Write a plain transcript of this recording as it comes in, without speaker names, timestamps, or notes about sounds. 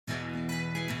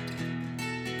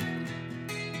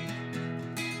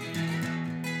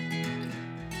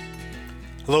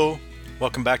Hello,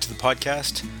 welcome back to the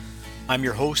podcast. I'm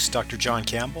your host, Dr. John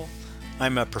Campbell.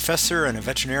 I'm a professor and a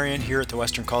veterinarian here at the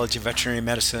Western College of Veterinary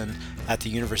Medicine at the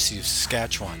University of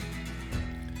Saskatchewan.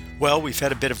 Well, we've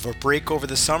had a bit of a break over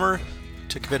the summer,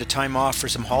 took a bit of time off for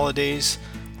some holidays,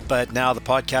 but now the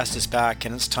podcast is back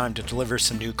and it's time to deliver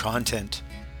some new content.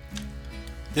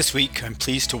 This week, I'm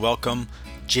pleased to welcome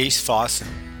Jayce Fossen.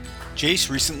 Jayce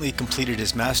recently completed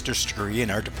his master's degree in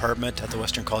our department at the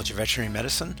Western College of Veterinary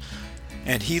Medicine,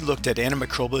 and he looked at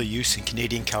antimicrobial use in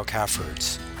Canadian cow-calf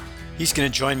herds. He's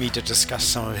going to join me to discuss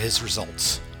some of his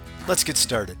results. Let's get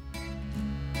started.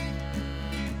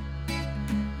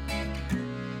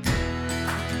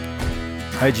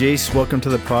 Hi, Jayce. Welcome to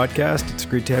the podcast. It's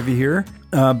great to have you here.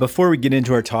 Before we get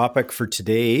into our topic for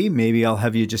today, maybe I'll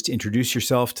have you just introduce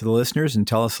yourself to the listeners and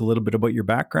tell us a little bit about your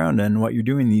background and what you're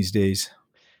doing these days.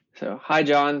 So, hi,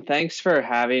 John. Thanks for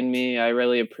having me. I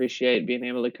really appreciate being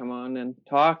able to come on and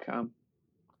talk.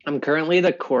 I'm currently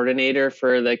the coordinator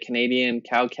for the Canadian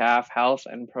Cow-Calf Health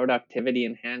and Productivity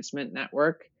Enhancement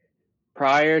Network.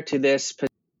 Prior to this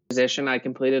position, I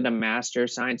completed a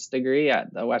master's science degree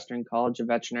at the Western College of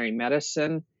Veterinary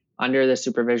Medicine under the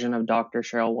supervision of Dr.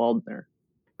 Cheryl Waldner.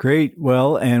 Great.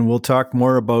 Well, and we'll talk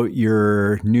more about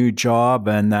your new job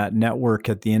and that network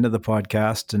at the end of the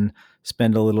podcast and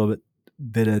spend a little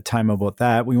bit of time about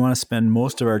that. We want to spend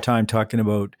most of our time talking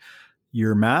about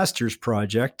your master's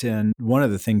project, and one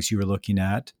of the things you were looking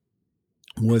at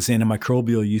was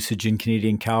antimicrobial usage in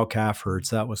Canadian cow-calf herds.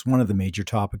 That was one of the major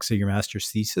topics of your master's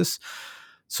thesis.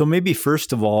 So maybe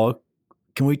first of all,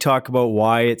 can we talk about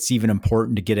why it's even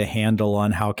important to get a handle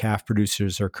on how calf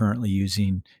producers are currently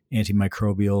using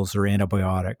antimicrobials or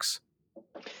antibiotics?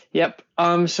 Yep.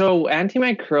 So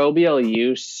antimicrobial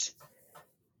use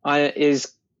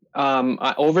is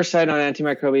oversight on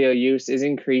antimicrobial use is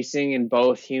increasing in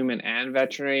both human and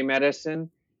veterinary medicine.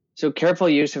 So careful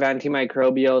use of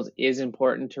antimicrobials is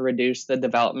important to reduce the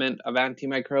development of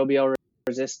antimicrobial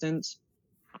resistance.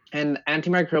 And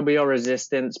antimicrobial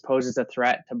resistance poses a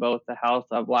threat to both the health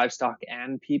of livestock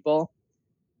and people.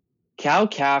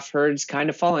 Cow-calf herds kind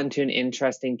of fall into an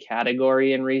interesting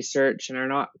category in research and are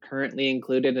not currently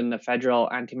included in the federal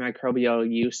antimicrobial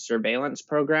use surveillance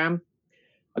program.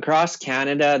 Across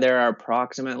Canada, there are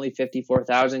approximately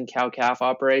 54,000 cow-calf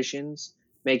operations,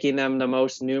 making them the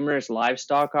most numerous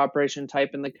livestock operation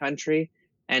type in the country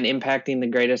and impacting the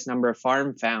greatest number of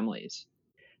farm families.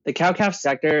 The cow-calf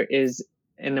sector is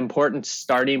an important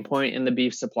starting point in the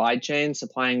beef supply chain,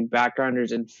 supplying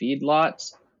backgrounders and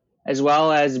feedlots, as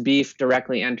well as beef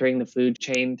directly entering the food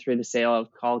chain through the sale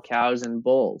of cull cows and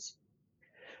bulls.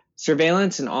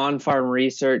 Surveillance and on-farm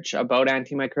research about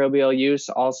antimicrobial use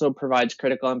also provides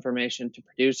critical information to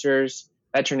producers,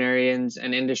 veterinarians,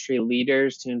 and industry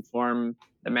leaders to inform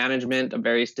the management of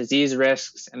various disease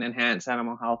risks and enhance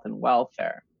animal health and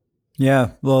welfare.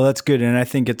 Yeah, well, that's good. And I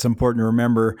think it's important to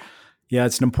remember,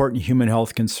 it's an important human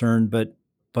health concern, but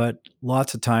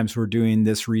lots of times we're doing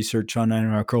this research on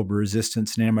antimicrobial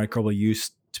resistance and antimicrobial use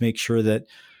to make sure that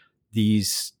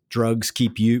these drugs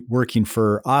keep working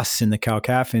for us in the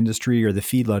cow-calf industry or the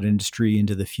feedlot industry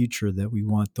into the future, that we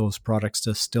want those products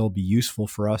to still be useful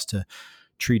for us to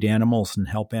treat animals and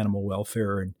help animal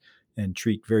welfare and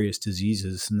treat various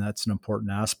diseases. And that's an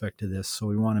important aspect of this. So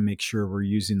we want to make sure we're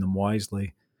using them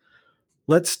wisely.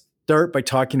 Let's start by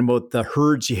talking about the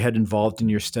herds you had involved in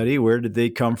your study. Where did they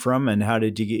come from and how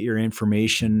did you get your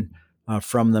information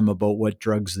from them about what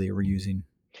drugs they were using?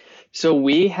 So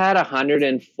we had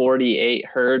 148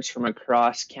 herds from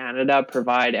across Canada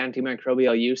provide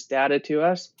antimicrobial use data to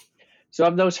us. So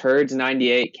of those herds,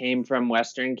 98 came from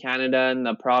Western Canada and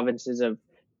the provinces of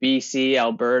BC,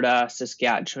 Alberta,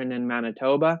 Saskatchewan, and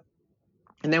Manitoba.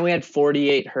 And then we had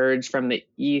 48 herds from the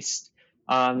east,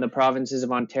 the provinces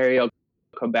of Ontario,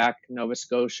 Quebec, Nova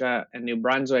Scotia, and New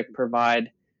Brunswick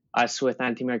provide us with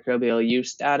antimicrobial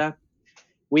use data.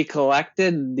 We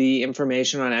collected the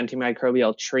information on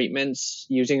antimicrobial treatments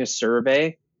using a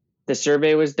survey. The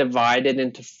survey was divided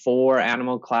into 4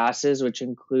 animal classes, which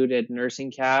included nursing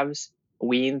calves,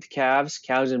 weaned calves,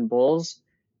 cows, and bulls.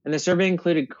 And the survey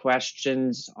included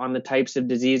questions on the types of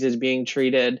diseases being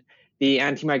treated, the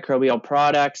antimicrobial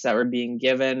products that were being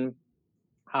given,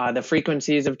 the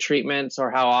frequencies of treatments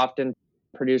or how often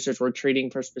producers were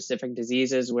treating for specific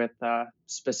diseases with a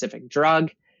specific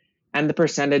drug, and the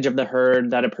percentage of the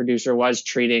herd that a producer was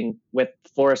treating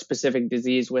for a specific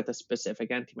disease with a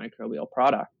specific antimicrobial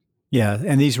product. Yeah,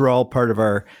 and these were all part of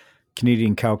our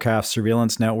Canadian cow-calf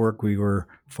surveillance network. We were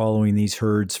following these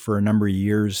herds for a number of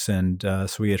years, and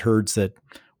so we had herds that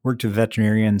worked with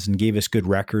veterinarians and gave us good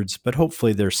records, but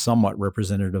hopefully they're somewhat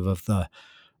representative of the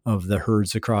of the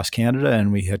herds across Canada,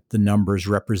 and we had the numbers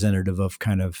representative of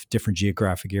kind of different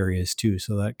geographic areas too.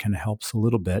 So that kind of helps a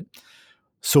little bit.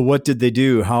 So what did they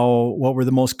do? What were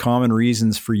the most common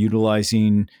reasons for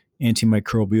utilizing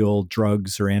antimicrobial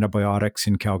drugs or antibiotics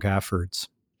in cow-calf herds?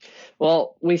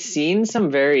 Well, we've seen some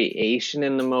variation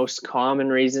in the most common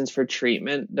reasons for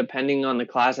treatment depending on the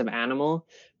class of animal,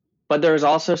 but there's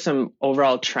also some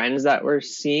overall trends that we're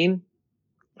seeing.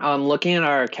 Looking at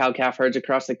our cow-calf herds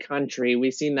across the country,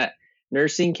 we've seen that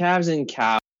nursing calves and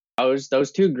cows,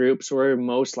 those two groups were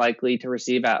most likely to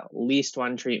receive at least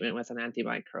one treatment with an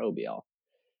antimicrobial,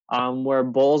 where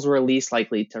bulls were least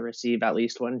likely to receive at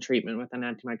least one treatment with an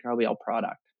antimicrobial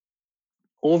product.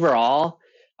 Overall,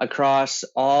 across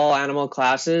all animal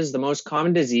classes, the most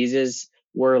common diseases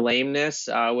were lameness,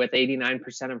 with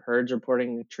 89% of herds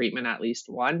reporting treatment at least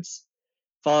once,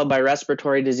 followed by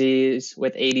respiratory disease,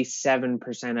 with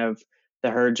 87% of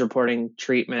the herds reporting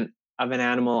treatment of an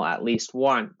animal at least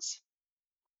once.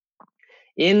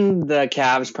 In the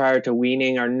calves prior to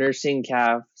weaning, our nursing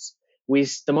calves,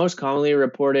 the most commonly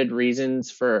reported reasons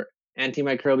for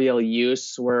antimicrobial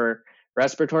use were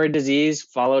respiratory disease,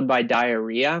 followed by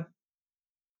diarrhea.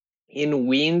 In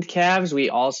weaned calves, we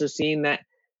also seen that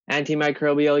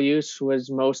antimicrobial use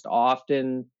was most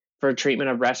often for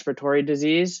treatment of respiratory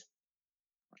disease.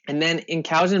 And then in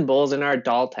cows and bulls in our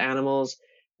adult animals,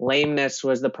 lameness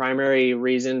was the primary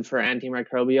reason for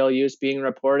antimicrobial use being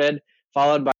reported,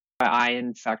 followed by eye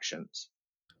infections.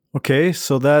 Okay,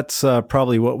 so that's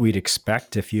probably what we'd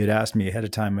expect. If you had asked me ahead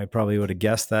of time, I probably would have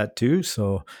guessed that too.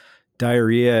 So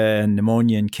diarrhea and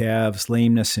pneumonia in calves,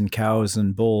 lameness in cows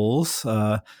and bulls.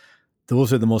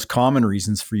 Those are the most common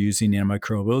reasons for using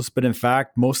antimicrobials. But in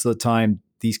fact, most of the time,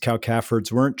 these cow-calf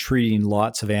herds weren't treating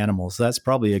lots of animals. That's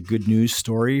probably a good news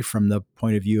story from the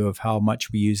point of view of how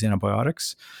much we use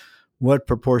antibiotics. What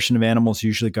proportion of animals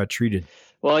usually got treated?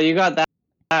 Well, you got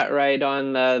that right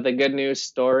on the good news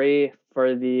story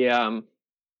for the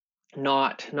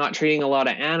not treating a lot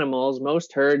of animals.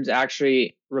 Most herds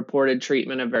actually reported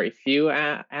treatment of very few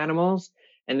animals,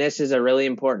 and this is a really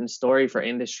important story for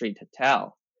industry to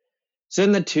tell. So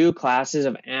in the two classes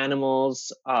of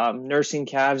animals, nursing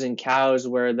calves and cows,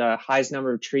 where the highest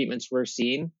number of treatments were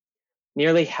seen,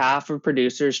 nearly half of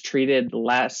producers treated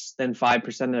less than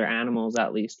 5% of their animals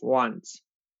at least once.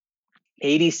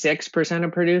 86%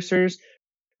 of producers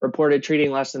reported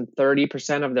treating less than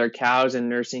 30% of their cows and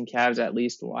nursing calves at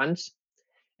least once.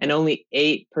 And only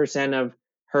 8% of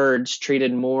herds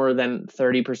treated more than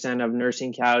 30% of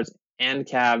nursing cows and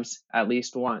calves at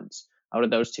least once out of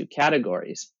those two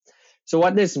categories. So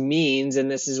what this means, and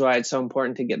this is why it's so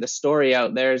important to get the story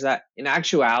out there, is that in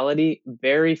actuality,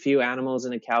 very few animals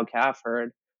in a cow-calf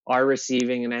herd are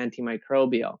receiving an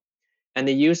antimicrobial. And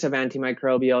the use of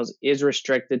antimicrobials is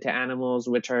restricted to animals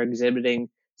which are exhibiting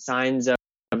signs of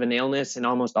an illness in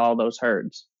almost all those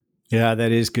herds. Yeah,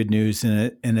 that is good news,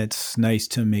 and it's nice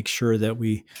to make sure that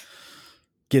we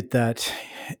get that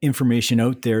information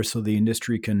out there so the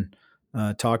industry can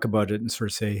talk about it and sort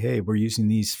of say, hey, we're using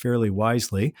these fairly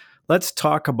wisely. Let's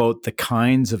talk about the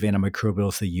kinds of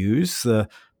antimicrobials they use. The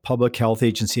Public Health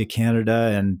Agency of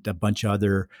Canada and a bunch of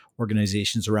other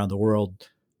organizations around the world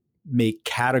make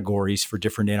categories for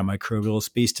different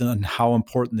antimicrobials based on how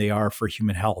important they are for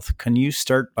human health. Can you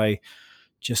start by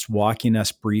just walking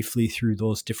us briefly through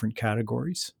those different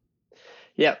categories?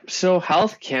 Yep. So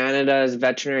Health Canada's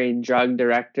veterinary drug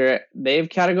director, they've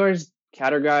categorized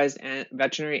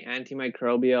veterinary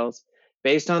antimicrobials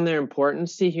based on their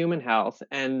importance to human health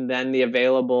and then the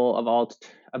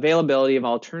availability of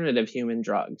alternative human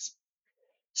drugs.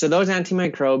 So those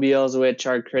antimicrobials which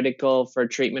are critical for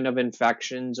treatment of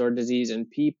infections or disease in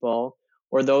people,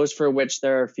 or those for which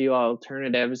there are few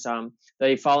alternatives,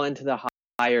 they fall into the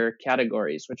higher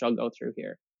categories, which I'll go through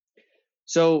here.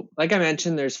 So, like I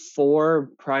mentioned, there's four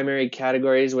primary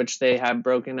categories which they have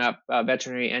broken up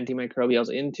veterinary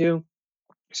antimicrobials into.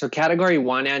 So, category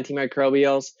one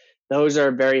antimicrobials, those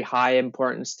are very high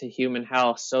importance to human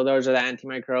health. So, those are the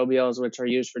antimicrobials which are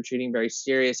used for treating very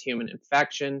serious human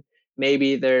infection.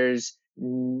 Maybe there's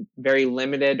very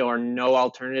limited or no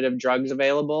alternative drugs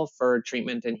available for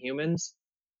treatment in humans.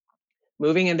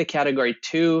 Moving into category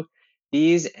two,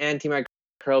 these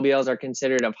antimicrobials are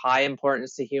considered of high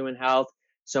importance to human health,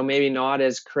 so maybe not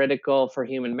as critical for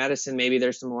human medicine. Maybe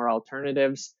there's some more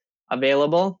alternatives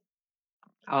available.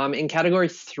 In category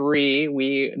three,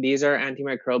 these are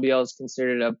antimicrobials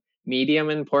considered of medium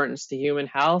importance to human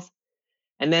health.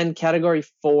 And then category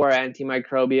four,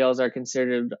 antimicrobials are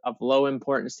considered of low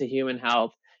importance to human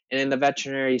health. And in the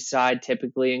veterinary side,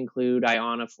 typically include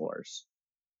ionophores.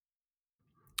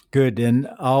 Good. And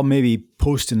I'll maybe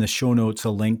post in the show notes a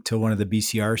link to one of the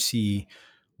BCRC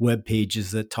web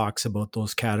pages that talks about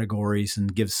those categories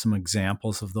and gives some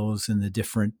examples of those in the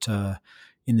different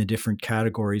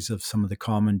categories of some of the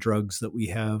common drugs that we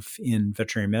have in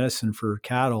veterinary medicine for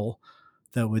cattle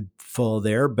that would fall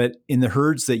there. But in the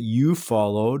herds that you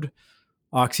followed,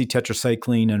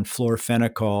 oxytetracycline and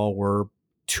fluorphenicol were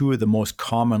two of the most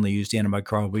commonly used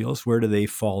antimicrobials. Where do they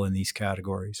fall in these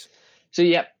categories? So,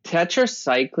 yeah,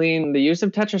 tetracycline, the use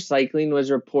of tetracycline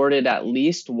was reported at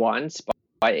least once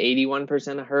by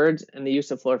 81% of herds, and the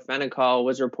use of fluorphenicol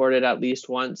was reported at least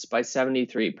once by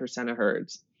 73% of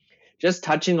herds. Just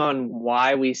touching on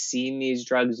why we've seen these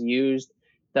drugs used,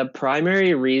 the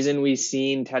primary reason we've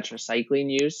seen tetracycline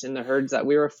use in the herds that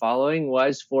we were following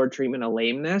was for treatment of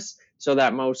lameness. So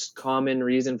that most common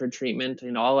reason for treatment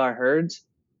in all our herds.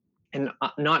 And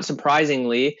not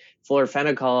surprisingly,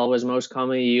 fluorphenicol was most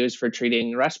commonly used for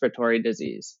treating respiratory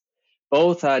disease.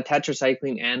 Both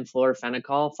tetracycline and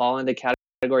fluorphenicol fall into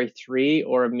category 3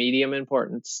 or of medium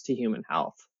importance to human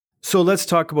health. So let's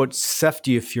talk about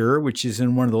ceftiofur, which is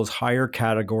in one of those higher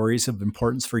categories of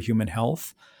importance for human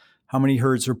health. How many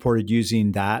herds reported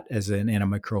using that as an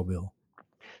antimicrobial?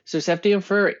 So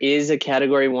ceftiofur is a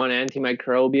category 1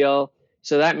 antimicrobial.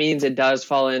 So that means it does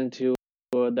fall into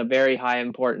the very high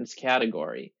importance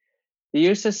category. The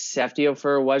use of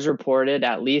ceftiofur was reported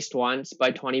at least once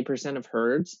by 20% of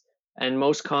herds, and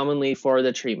most commonly for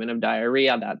the treatment of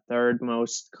diarrhea, that third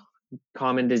most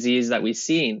common disease that we've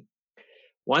seen.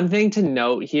 One thing to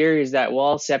note here is that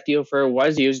while ceftiofur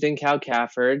was used in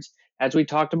cow-calf herds, as we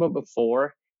talked about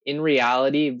before, in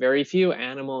reality, very few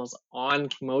animals on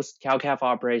most cow-calf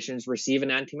operations receive an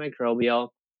antimicrobial,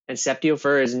 and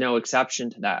ceftiofur is no exception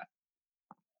to that.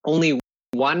 Only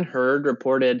one herd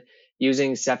reported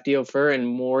using ceftiofur in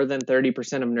more than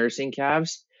 30% of nursing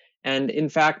calves, and in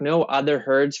fact, no other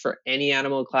herds for any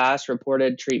animal class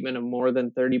reported treatment of more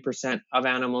than 30% of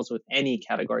animals with any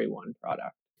category 1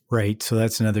 product. Right. So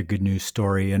that's another good news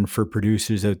story. And for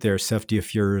producers out there,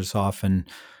 ceftiofur is often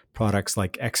products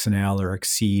like Xanal or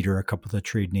Exceed or a couple of the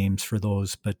trade names for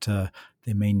those, but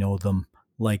they may know them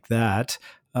like that.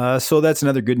 So that's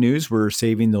another good news. We're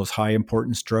saving those high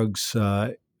importance drugs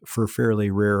for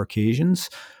fairly rare occasions.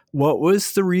 What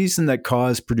was the reason that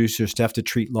caused producers to have to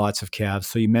treat lots of calves?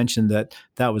 So you mentioned that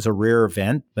that was a rare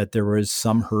event, but there was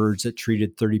some herds that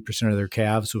treated 30% of their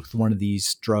calves with one of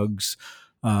these drugs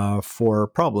for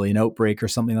probably an outbreak or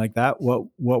something like that. What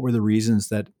were the reasons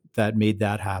that made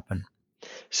that happen?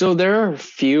 So there are a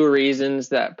few reasons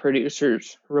that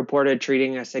producers reported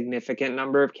treating a significant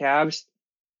number of calves.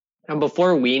 And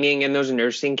before weaning in those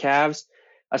nursing calves,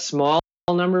 a small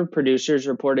number of producers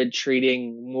reported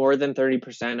treating more than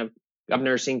 30% of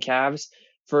nursing calves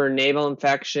for naval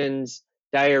infections,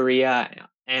 diarrhea,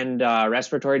 and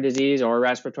respiratory disease.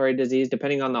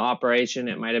 Depending on the operation,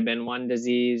 it might have been one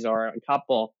disease or a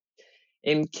couple.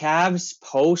 In calves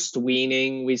post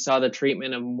weaning, we saw the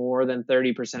treatment of more than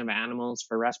 30% of animals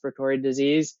for respiratory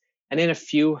disease, and in a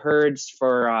few herds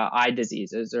for eye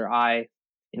diseases or eye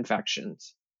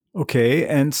infections. Okay,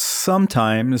 and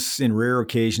sometimes in rare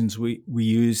occasions we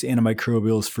use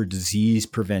antimicrobials for disease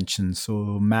prevention. So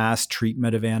mass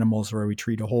treatment of animals where we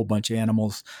treat a whole bunch of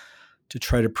animals to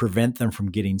try to prevent them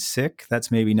from getting sick. That's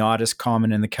maybe not as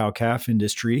common in the cow-calf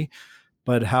industry,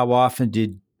 but how often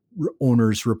did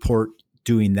owners report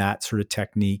doing that sort of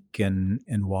technique and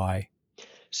why?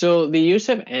 So the use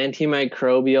of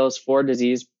antimicrobials for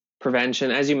disease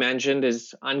prevention, as you mentioned,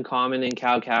 is uncommon in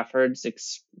cow-calf herds,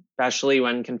 especially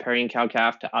when comparing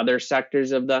cow-calf to other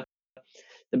sectors of the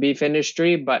beef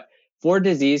industry. But for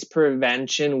disease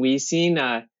prevention, we've seen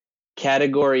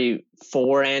category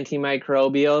 4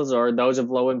 antimicrobials or those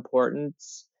of low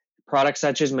importance, products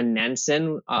such as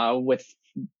monensin, with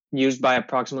used by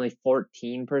approximately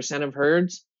 14% of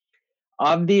herds.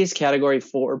 Of these category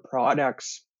 4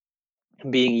 products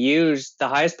being used, the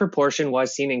highest proportion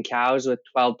was seen in cows, with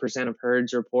 12% of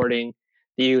herds reporting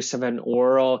the use of an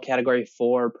oral category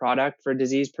 4 product for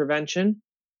disease prevention.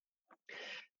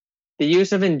 The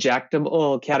use of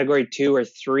injectable category 2 or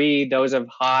 3, those of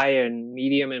high and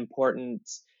medium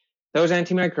importance, those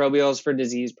antimicrobials for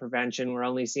disease prevention were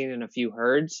only seen in a few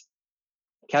herds.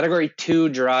 Category 2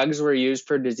 drugs were used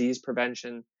for disease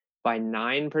prevention by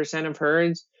 9% of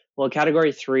herds, while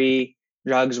category 3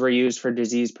 drugs were used for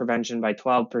disease prevention by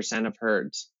 12% of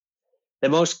herds. The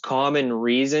most common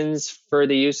reasons for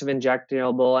the use of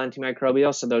injectable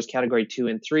antimicrobials, so those category 2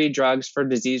 and 3 drugs for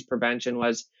disease prevention,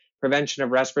 was prevention of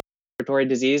respiratory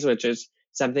disease, which is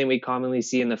something we commonly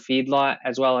see in the feedlot,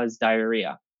 as well as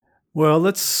diarrhea. Well,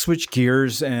 let's switch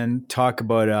gears and talk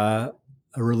about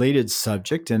a related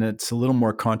subject, and it's a little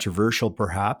more controversial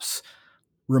perhaps,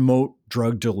 remote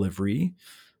drug delivery.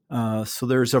 So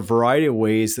there's a variety of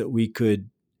ways that we could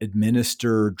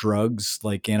administer drugs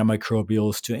like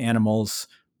antimicrobials to animals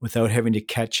without having to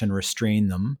catch and restrain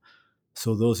them.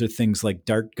 So those are things like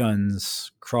dart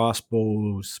guns,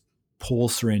 crossbows, pole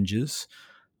syringes.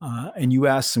 And you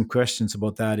asked some questions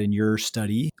about that in your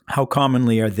study. How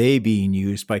commonly are they being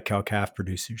used by cow calf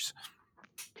producers?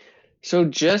 So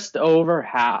just over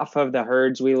half of the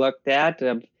herds we looked at,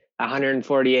 of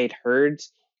 148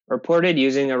 herds, reported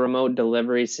using a remote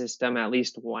delivery system at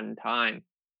least one time.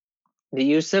 The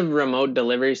use of remote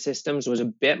delivery systems was a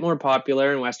bit more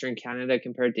popular in Western Canada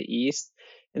compared to East,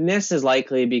 and this is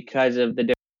likely because of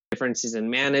the differences in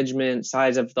management,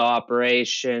 size of the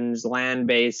operations, land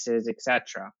bases,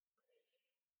 etc.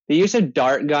 The use of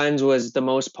dart guns was the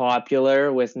most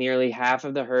popular, with nearly half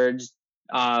of the herds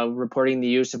reporting the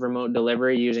use of remote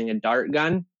delivery using a dart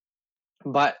gun.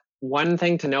 But one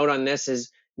thing to note on this is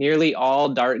nearly all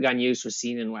dart gun use was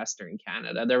seen in Western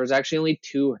Canada. There was actually only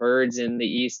 2 herds in the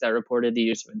East that reported the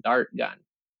use of a dart gun.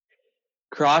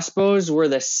 Crossbows were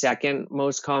the second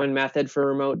most common method for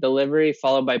remote delivery,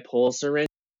 followed by pole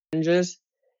syringes.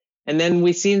 And then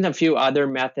we've seen a few other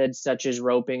methods such as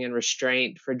roping and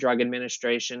restraint for drug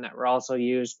administration that were also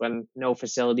used when no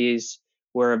facilities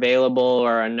were available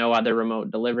or no other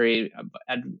remote delivery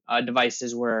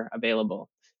devices were available,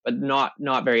 but not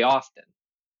very often.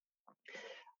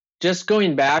 Just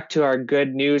going back to our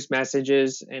good news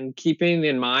messages and keeping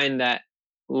in mind that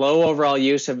low overall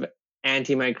use of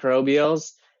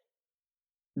antimicrobials,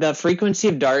 the frequency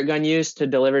of dart gun use to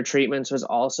deliver treatments was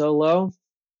also low.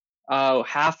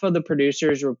 Half of the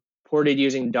producers reported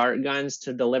using dart guns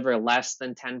to deliver less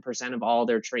than 10% of all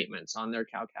their treatments on their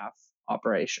cow-calf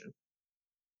operation.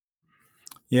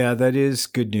 Yeah, that is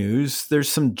good news. There's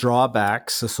some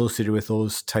drawbacks associated with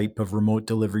those type of remote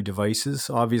delivery devices.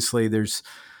 Obviously, there's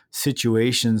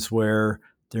situations where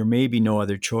there may be no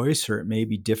other choice, or it may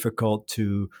be difficult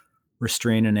to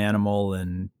restrain an animal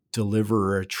and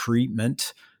deliver a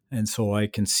treatment. And so I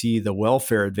can see the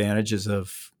welfare advantages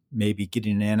of maybe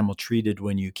getting an animal treated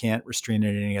when you can't restrain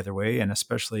it any other way. And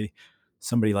especially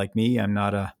somebody like me, I'm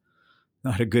not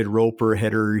a good roper,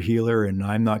 header, or healer, and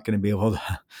I'm not going to be able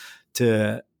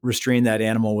to restrain that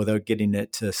animal without getting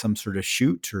it to some sort of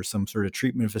chute or some sort of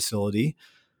treatment facility.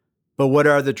 But what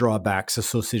are the drawbacks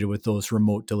associated with those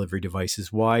remote delivery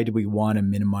devices? Why do we want to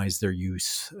minimize their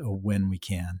use when we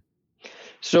can?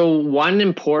 So one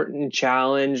important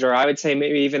challenge, or I would say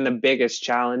maybe even the biggest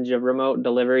challenge of remote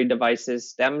delivery devices,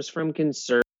 stems from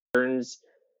concerns,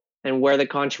 and where the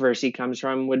controversy comes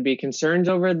from would be concerns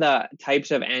over the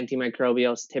types of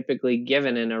antimicrobials typically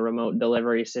given in a remote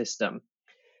delivery system.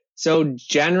 So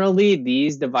generally,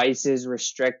 these devices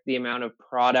restrict the amount of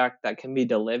product that can be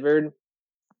delivered,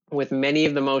 with many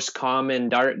of the most common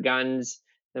dart guns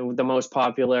and the most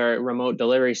popular remote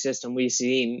delivery system we've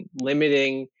seen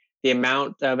limiting the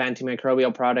amount of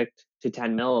antimicrobial product to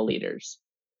 10 milliliters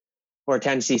or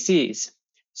 10 cc's.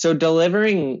 So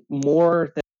delivering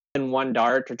more than one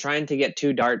dart, or trying to get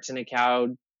 2 darts in a cow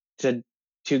to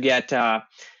get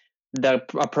the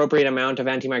appropriate amount of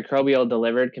antimicrobial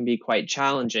delivered, can be quite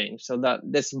challenging. So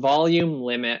this volume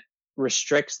limit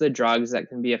restricts the drugs that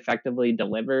can be effectively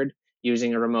delivered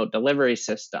using a remote delivery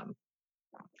system.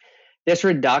 This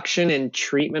reduction in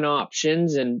treatment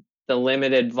options and the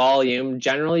limited volume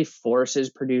generally forces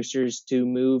producers to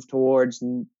move towards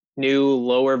new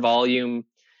lower volume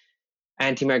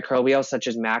antimicrobials such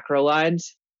as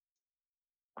macrolides.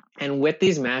 And with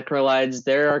these macrolides,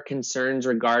 there are concerns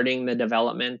regarding the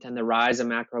development and the rise of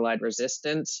macrolide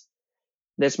resistance.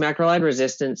 This macrolide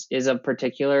resistance is of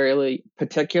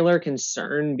particular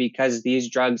concern because these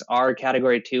drugs are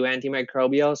category 2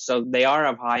 antimicrobials, so they are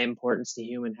of high importance to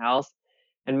human health.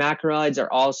 And macrolides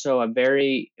are also a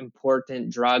very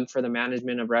important drug for the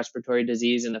management of respiratory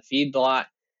disease in the feedlot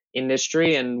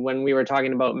industry. And when we were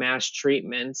talking about mass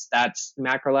treatments, that's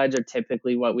macrolides are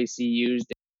typically what we see used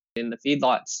in the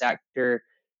feedlot sector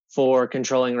for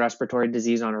controlling respiratory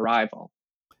disease on arrival.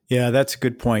 Yeah, that's a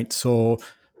good point. So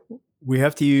we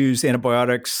have to use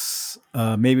antibiotics.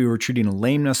 Maybe we're treating a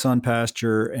lameness on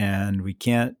pasture and we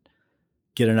can't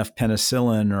get enough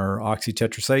penicillin or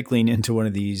oxytetracycline into one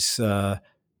of these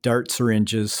dart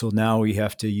syringes. So now we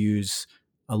have to use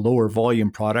a lower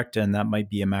volume product, and that might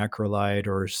be a macrolide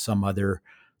or some other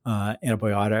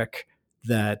antibiotic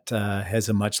that has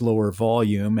a much lower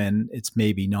volume, and it's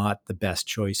maybe not the best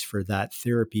choice for that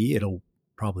therapy. It'll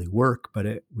probably work,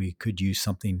 but we could use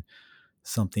something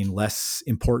something less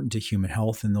important to human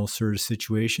health in those sort of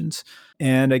situations.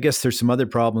 And I guess there's some other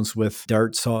problems with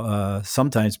darts,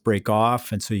 sometimes break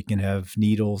off. And so you can have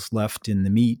needles left in the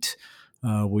meat,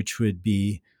 which would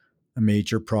be a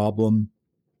major problem.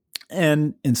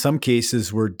 And in some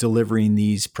cases, we're delivering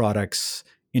these products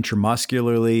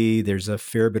intramuscularly. There's a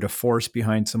fair bit of force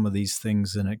behind some of these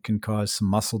things, and it can cause some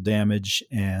muscle damage.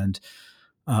 And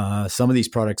some of these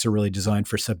products are really designed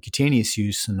for subcutaneous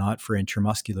use and not for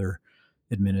intramuscular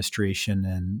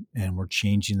administration. And we're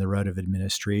changing the route of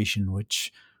administration,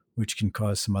 which can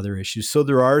cause some other issues. So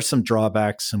there are some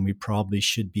drawbacks, and we probably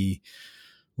should be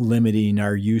limiting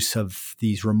our use of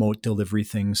these remote delivery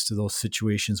things to those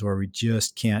situations where we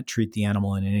just can't treat the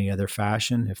animal in any other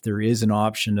fashion. If there is an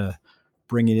option to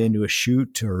bring it into a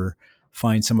chute or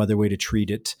find some other way to treat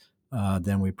it,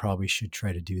 then we probably should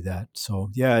try to do that.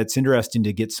 So yeah, it's interesting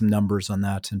to get some numbers on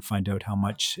that and find out how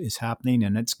much is happening.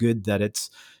 And it's good that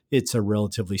it's a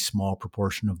relatively small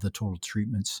proportion of the total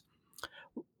treatments.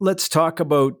 Let's talk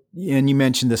about, and you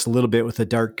mentioned this a little bit with the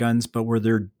dart guns, but were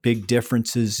there big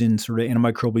differences in sort of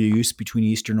antimicrobial use between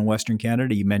Eastern and Western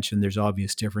Canada? You mentioned there's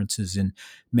obvious differences in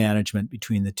management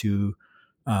between the two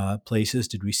places.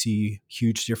 Did we see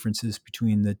huge differences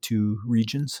between the two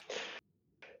regions?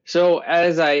 So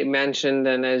as I mentioned,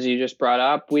 and as you just brought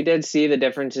up, we did see the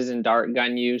differences in dart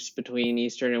gun use between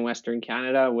Eastern and Western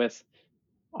Canada, with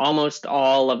almost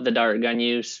all of the dart gun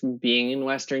use being in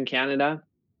Western Canada.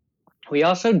 We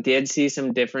also did see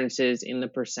some differences in the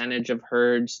percentage of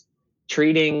herds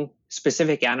treating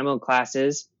specific animal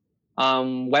classes.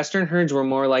 Western herds were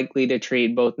more likely to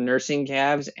treat both nursing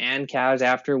calves and cows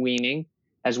after weaning,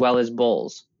 as well as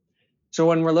bulls. So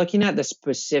when we're looking at the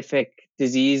specific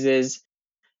diseases,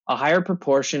 a higher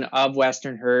proportion of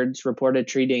Western herds reported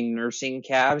treating nursing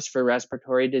calves for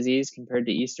respiratory disease compared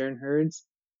to Eastern herds.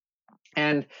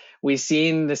 And we've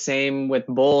seen the same with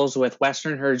bulls, with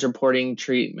Western herds reporting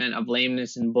treatment of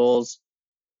lameness in bulls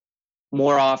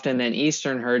more often than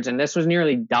Eastern herds. And this was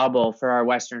nearly double for our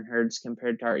Western herds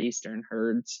compared to our Eastern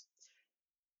herds.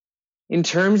 In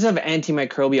terms of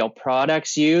antimicrobial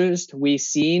products used, we've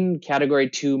seen category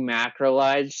 2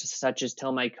 macrolides such as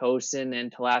tilmycosin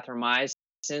and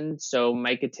tulathromycin, so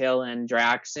Micotil and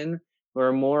Draxin,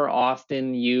 were more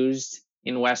often used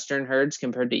in Western herds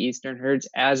compared to Eastern herds,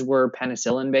 as were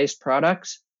penicillin-based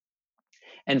products.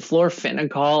 And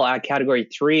fluorphenicol, category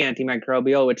 3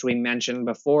 antimicrobial, which we mentioned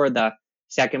before, the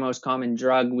second most common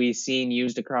drug we've seen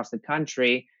used across the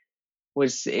country,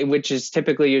 which is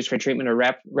typically used for treatment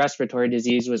of respiratory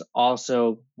disease, was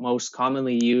also most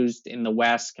commonly used in the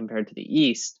West compared to the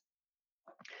East.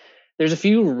 There's a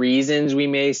few reasons we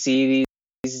may see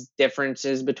these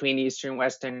differences between Eastern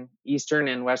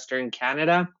and Western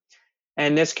Canada.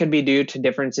 And this could be due to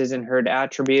differences in herd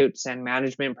attributes and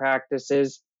management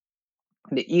practices.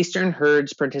 The Eastern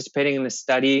herds participating in the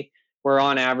study were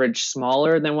on average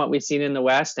smaller than what we've seen in the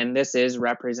West, and this is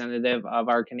representative of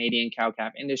our Canadian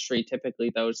cow-calf industry.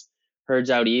 Typically, those herds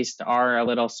out east are a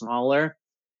little smaller.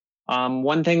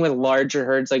 One thing with larger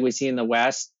herds like we see in the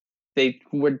West, they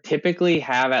would typically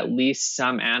have at least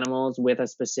some animals with a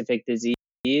specific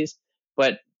disease,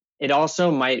 but it also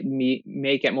might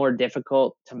make it more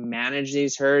difficult to manage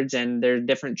these herds, and there are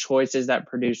different choices that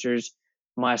producers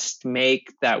must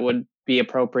make that would be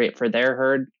appropriate for their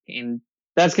herd. And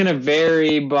that's going to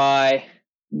vary by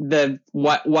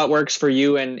what works for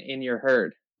you and in your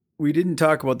herd. We didn't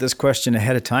talk about this question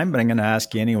ahead of time, but I'm going to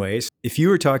ask you anyways. If you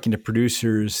were talking to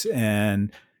producers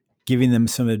and giving them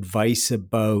some advice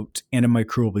about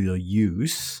antimicrobial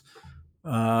use,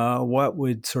 what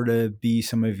would sort of be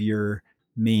some of your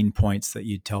main points that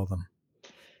you'd tell them?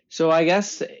 So I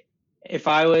guess if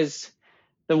I was,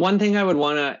 the one thing I would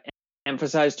want to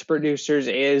emphasize to producers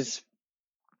is,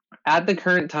 at the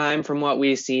current time, from what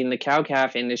we've seen, the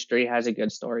cow-calf industry has a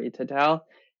good story to tell,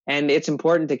 and it's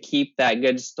important to keep that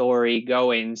good story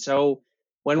going. So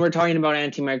when we're talking about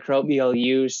antimicrobial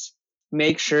use,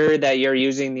 make sure that you're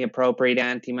using the appropriate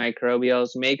antimicrobials.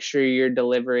 Make sure you're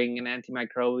delivering an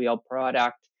antimicrobial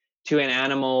product to an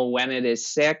animal when it is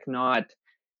sick, not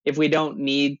if we don't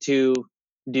need to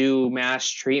do mass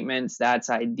treatments. That's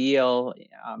ideal,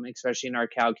 especially in our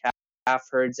cow-calf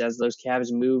herds. As those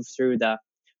calves move through the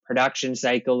production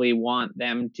cycle, we want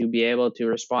them to be able to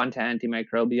respond to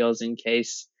antimicrobials in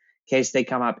case they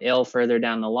come up ill further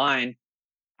down the line.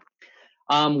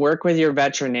 Work with your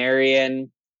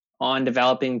veterinarian on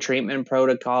developing treatment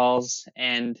protocols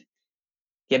and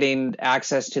getting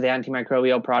access to the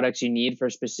antimicrobial products you need for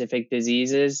specific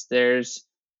diseases. There's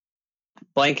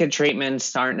blanket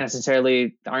treatments aren't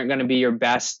going to be your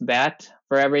best bet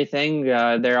for everything.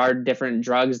 There are different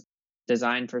drugs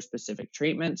designed for specific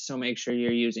treatments, so make sure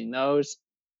you're using those.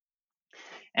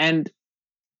 And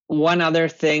one other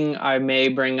thing I may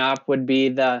bring up would be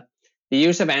the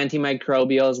use of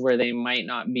antimicrobials where they might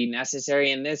not be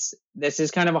necessary. And this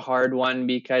is kind of a hard one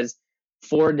because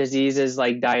for diseases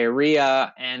like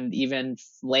diarrhea and even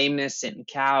lameness in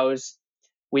cows,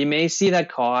 we may see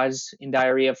that cause in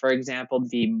diarrhea, for example,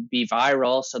 be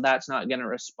viral. So that's not going to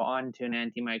respond to an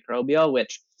antimicrobial,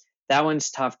 which that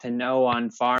one's tough to know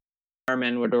on farm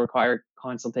and would require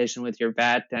consultation with your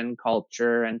vet and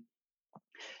culture.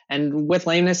 And with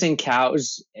lameness in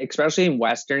cows, especially in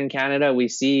Western Canada, we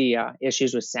see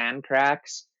issues with sand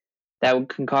cracks that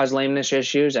can cause lameness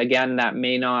issues. Again, that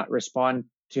may not respond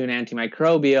to an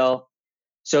antimicrobial.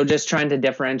 So just trying to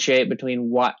differentiate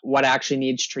between what actually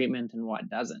needs treatment and what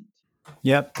doesn't.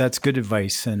 Yep, that's good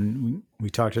advice. And we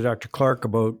talked to Dr. Clark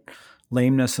about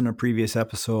lameness in a previous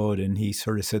episode, and he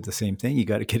sort of said the same thing. You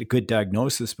got to get a good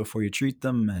diagnosis before you treat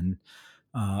them. And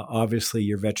obviously,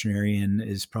 your veterinarian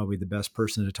is probably the best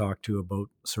person to talk to about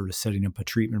sort of setting up a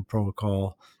treatment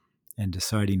protocol and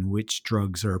deciding which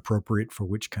drugs are appropriate for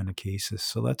which kind of cases.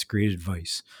 So that's great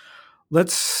advice.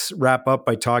 Let's wrap up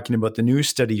by talking about the new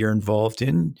study you're involved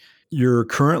in. You're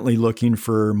currently looking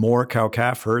for more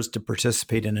cow-calf herds to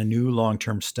participate in a new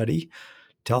long-term study.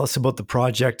 Tell us about the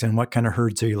project and what kind of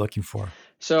herds are you looking for?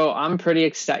 So I'm pretty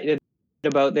excited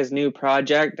about this new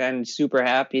project and super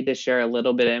happy to share a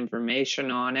little bit of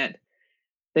information on it.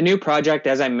 The new project,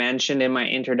 as I mentioned in my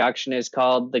introduction, is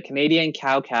called the Canadian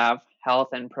Cow-Calf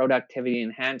Health and Productivity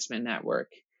Enhancement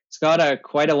Network. It's got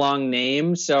quite a long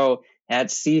name, so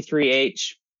that's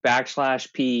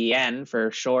C3H/PEN for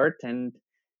short, and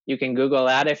you can Google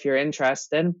that if you're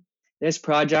interested. This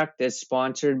project is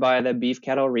sponsored by the Beef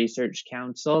Cattle Research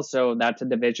Council, so that's a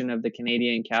division of the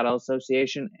Canadian Cattle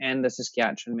Association and the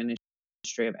Saskatchewan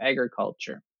Ministry of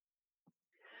Agriculture.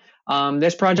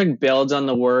 This project builds on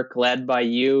the work led by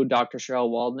you, Dr.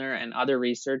 Cheryl Waldner, and other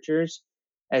researchers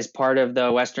as part of the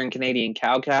Western Canadian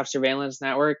Cow-Calf Surveillance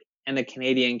Network and the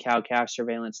Canadian Cow-Calf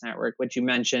Surveillance Network, which you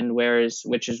mentioned,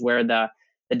 which is where the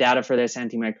data for this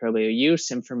antimicrobial use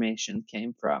information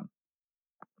came from.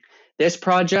 This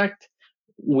project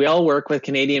will work with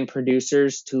Canadian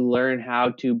producers to learn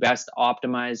how to best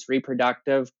optimize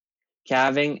reproductive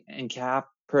calving and calf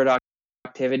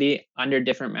productivity under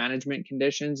different management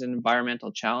conditions and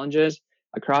environmental challenges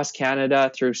across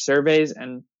Canada through surveys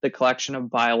and the collection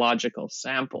of biological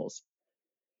samples.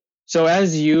 So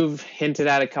as you've hinted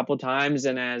at a couple times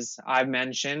and as I've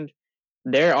mentioned,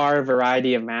 there are a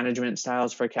variety of management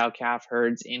styles for cow-calf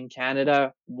herds in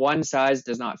Canada. One size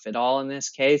does not fit all in this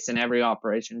case, and every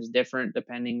operation is different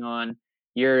depending on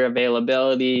your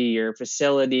availability, your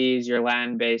facilities, your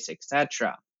land base,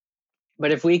 etc.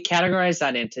 But if we categorize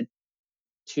that into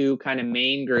two kind of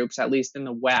main groups, at least in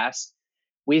the West,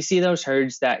 we see those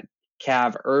herds that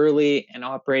calve early and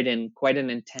operate in quite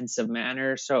an intensive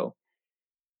manner. So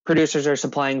producers are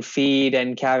supplying feed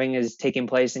and calving is taking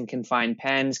place in confined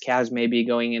pens. Calves may be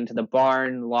going into the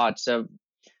barn, lots of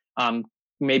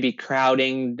maybe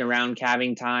crowding around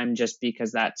calving time just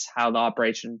because that's how the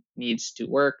operation needs to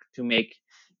work to make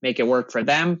it work for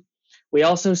them. We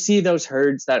also see those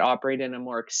herds that operate in a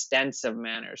more extensive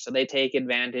manner. So they take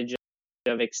advantage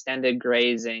of extended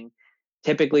grazing.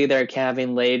 Typically, they're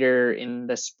calving later in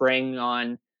the spring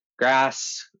on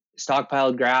grass,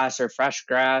 stockpiled grass or fresh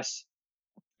grass.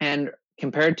 And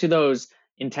compared to those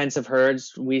intensive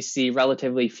herds, we see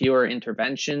relatively fewer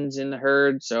interventions in the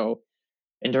herd. So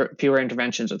fewer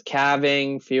interventions with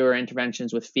calving, fewer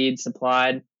interventions with feed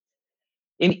supplied.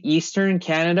 In Eastern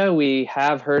Canada, we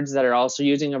have herds that are also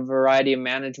using a variety of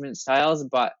management styles,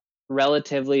 but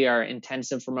relatively are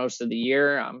intensive for most of the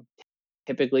year,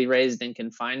 typically raised in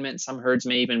confinement. Some herds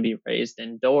may even be raised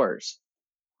indoors.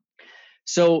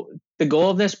 So the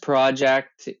goal of this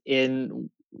project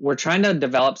we're trying to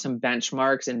develop some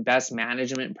benchmarks and best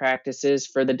management practices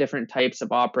for the different types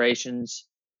of operations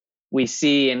we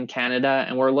see in Canada,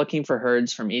 and we're looking for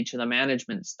herds from each of the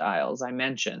management styles I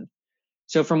mentioned.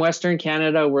 So from Western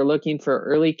Canada, we're looking for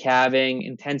early calving,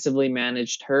 intensively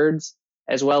managed herds,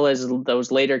 as well as those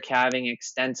later calving,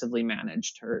 extensively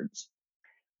managed herds.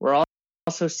 We're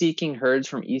also seeking herds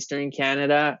from Eastern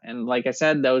Canada, and like I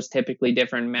said, those typically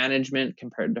different management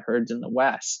compared to herds in the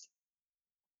West.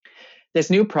 This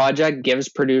new project gives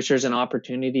producers an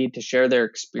opportunity to share their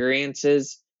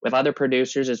experiences with other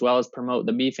producers as well as promote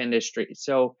the beef industry.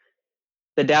 So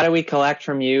the data we collect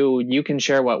from you can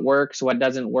share what works, what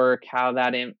doesn't work,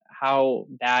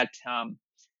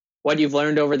 what you've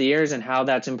learned over the years and how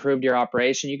that's improved your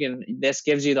operation. This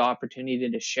gives you the opportunity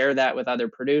to share that with other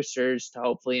producers to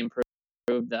hopefully improve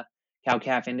the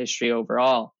cow-calf industry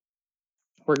overall.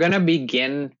 We're going to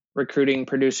begin recruiting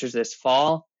producers this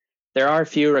fall. There are a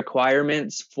few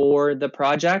requirements for the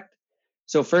project.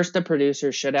 So first, the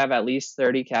producer should have at least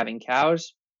 30 calving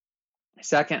cows.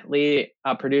 Secondly,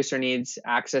 a producer needs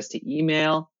access to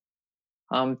email.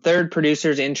 Third,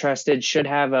 producers interested should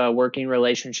have a working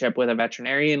relationship with a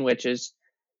veterinarian, which is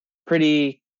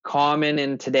pretty common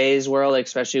in today's world,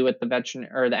 especially with the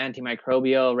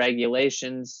antimicrobial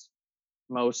regulations.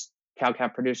 Most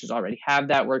cow-calf producers already have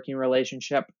that working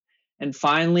relationship. And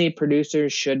finally,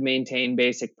 producers should maintain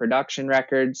basic production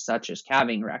records, such as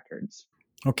calving records.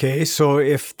 Okay, so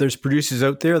if there's producers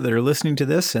out there that are listening to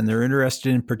this and they're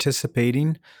interested in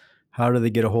participating, how do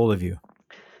they get a hold of you?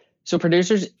 So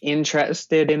producers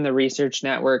interested in the research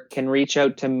network can reach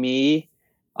out to me.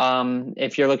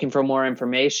 If you're looking for more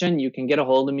information, you can get a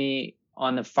hold of me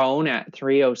on the phone at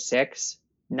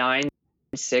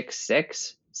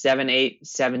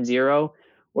 306-966-7870,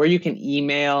 or you can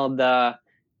email the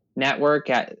network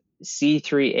at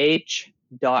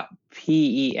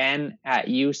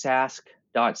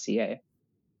c3h.pen@usask.ca.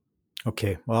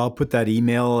 Okay, well, I'll put that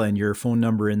email and your phone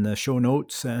number in the show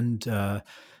notes and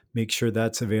make sure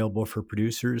that's available for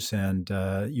producers. And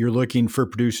you're looking for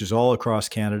producers all across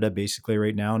Canada, basically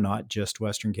right now, not just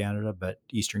Western Canada, but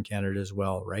Eastern Canada as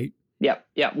well, right? Yep.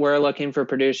 We're looking for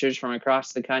producers from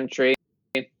across the country,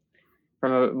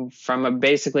 from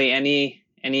basically any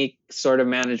sort of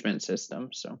management system.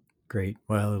 So great.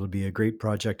 Well, it'll be a great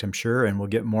project, I'm sure, and we'll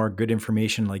get more good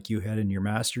information like you had in your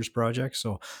master's project.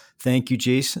 So thank you,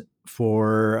 Jayce,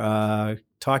 for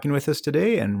talking with us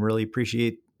today, and really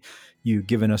appreciate you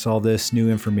giving us all this new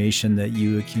information that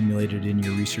you accumulated in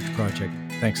your research project.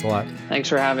 Thanks a lot. Thanks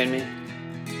for having me.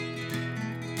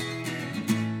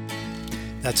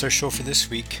 That's our show for this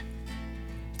week.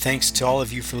 Thanks to all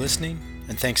of you for listening,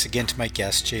 and thanks again to my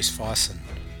guest, Jayce Fossen.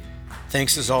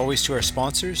 Thanks as always to our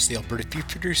sponsors, the Alberta Beef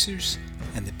Producers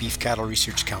and the Beef Cattle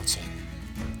Research Council.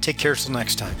 Take care till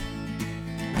next time.